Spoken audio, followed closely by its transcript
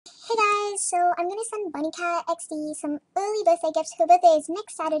so I'm gonna send BunnyCatXD some early birthday gifts. Her birthday is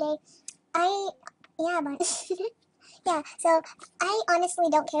next Saturday. Yeah, so I honestly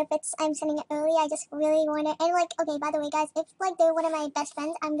don't care if I'm sending it early. I just really want it. And like, okay, by the way, guys, if like they're one of my best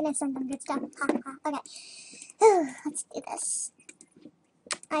friends, I'm gonna send them good stuff. Ha, ha. Okay, let's do this.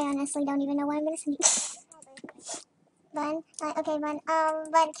 I honestly don't even know what I'm gonna send you. Bun, okay, Bun.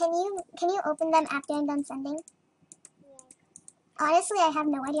 Bun, can you open them after I'm done sending? Honestly, I have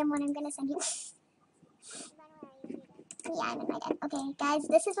no idea what I'm gonna send you. Yeah, I'm in my den. Okay, guys,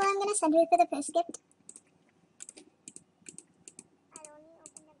 this is what I'm gonna send you for the first gift.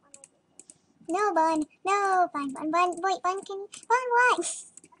 No, Bun. No, Bun. Wait, Bun, can you? Bun, what?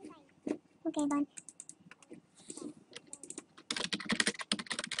 Okay, Bun.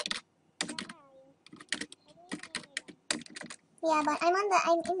 Yeah, but I'm in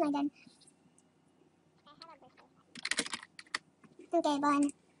my den. Okay,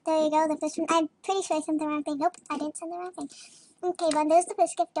 Bun. There you go, the first one. I'm pretty sure I sent the wrong thing. Nope, I didn't send the wrong thing. Okay, Bun, there's the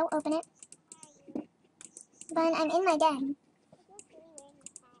first gift. Don't open it. Bun, I'm in my den.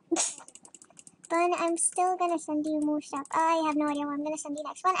 Bun, I'm still gonna send you more stuff. I have no idea what I'm gonna send you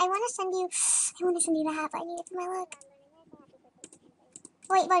next. Bun, I wanna send you the hat, but I need it for my look.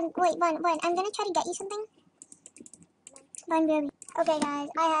 Wait, Bun, I'm gonna try to get you something. Bun, baby. Okay, guys,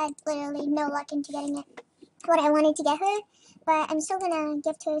 I had literally no luck into getting it. What I wanted to get her, but I'm still gonna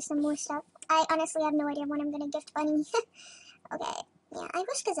gift her some more stuff. I honestly have no idea what I'm gonna gift Bunny. Okay, yeah, I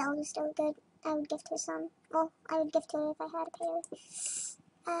wish Gazelle was still good. I would gift her some. Well, I would gift her if I had a pair.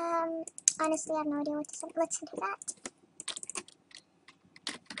 Honestly, I have no idea what to send. Let's send her that.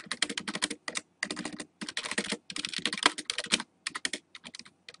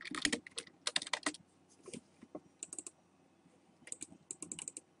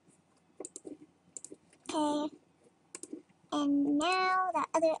 Okay. And now that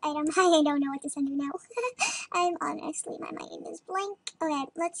other item, I don't know what to send her now. I'm honestly, my mind is blank. Okay,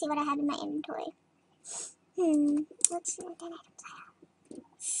 let's see what I have in my inventory. Let's see what items I have.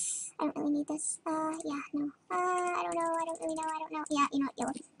 I don't really need this. Yeah, no. I don't know, I don't really know, I don't know. Yeah, you know what,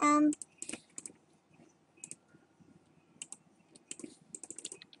 yellow.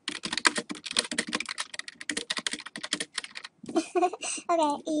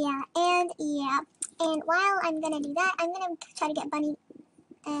 Okay, yeah. And while I'm gonna do that, I'm gonna try to get Bunny,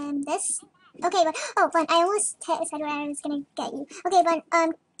 this. Okay, Bun, I almost said what I was gonna get you. Okay, Bun,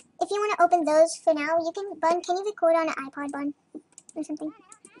 if you wanna open those for now, you can, Bun, can you record on an iPod, Bun? Or something?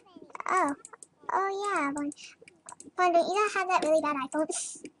 Oh yeah, Bun. Bun, don't you not have that really bad iPhone?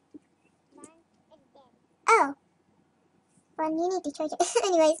 Oh. Bun, you need to charge it.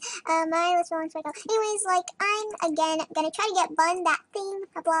 Anyways, my list won't work out. Anyways, like, I'm, again, gonna try to get Bun that thing,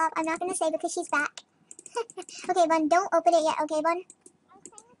 a blob. I'm not gonna say because she's back. Okay, Bun, don't open it yet, okay, Bun?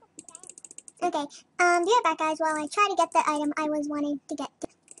 Okay, be right back, guys, while I try to get the item I was wanting to get.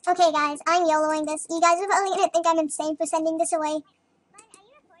 Okay, guys, I'm YOLOing this. You guys are probably gonna think I'm insane for sending this away.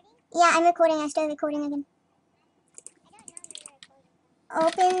 Yeah, I'm recording. I started recording again.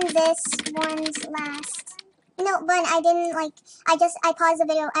 Open this one's last. No, Bun, I didn't, like, I paused the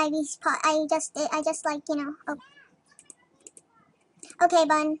video. I just, like, you know. Oh. Okay,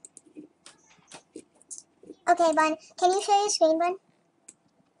 Bun. Okay, Bun. Can you share your screen, Bun?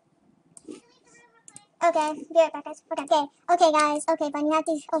 Okay, be right back, guys. Okay, guys. Okay, Bun, you have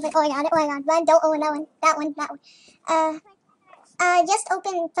to open. Oh my god, Bun, don't open that one. That one. Just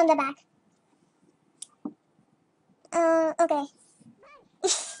open from the back. Okay.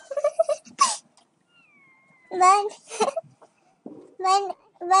 Bun,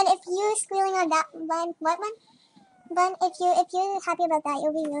 Bun, if you're squealing on that, Bun, what, Bun? Bun, if you're happy about that,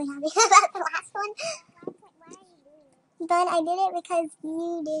 you'll be really happy about the last one. Bun, I did it because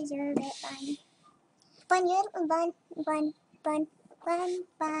you deserve it, Bun. Bun, Bun,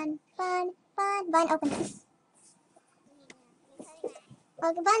 open it.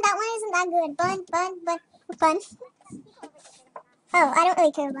 Okay, Bun, that one isn't that good. Bun. Oh, I don't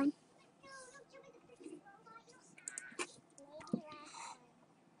really care, Bun.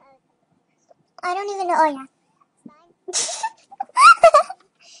 I don't even know. Oh, yeah.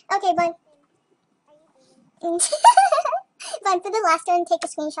 Okay, Bun. Bun, for the last one, take a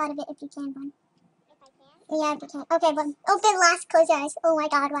screenshot of it if you can, Bun. Yeah, if you can. Okay, Bun. Open last, close your eyes. Oh my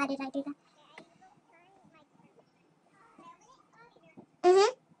god, why did I do that?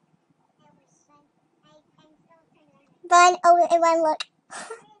 Bun, oh, it won't look.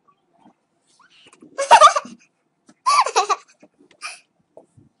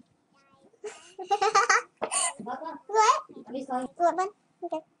 What? What, Bun?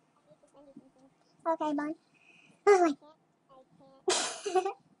 Okay. Okay, Bun. Oh my.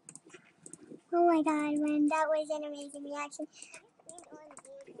 Oh my god, man, that was an amazing reaction.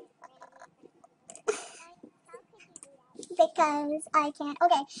 Because I can't.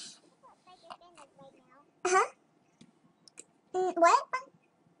 Okay. Huh? What?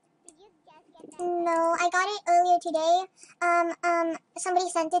 No, I got it earlier today. Somebody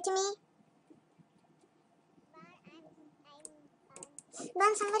sent it to me.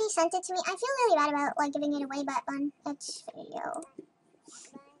 Bun, somebody sent it to me. I feel really bad about like giving it away, but Bun, it's for you.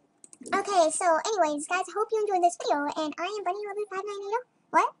 Okay, so anyways, guys, I hope you enjoyed this video, and I am Bunny 598.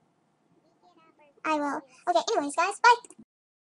 What? I will. Okay, anyways, guys, bye.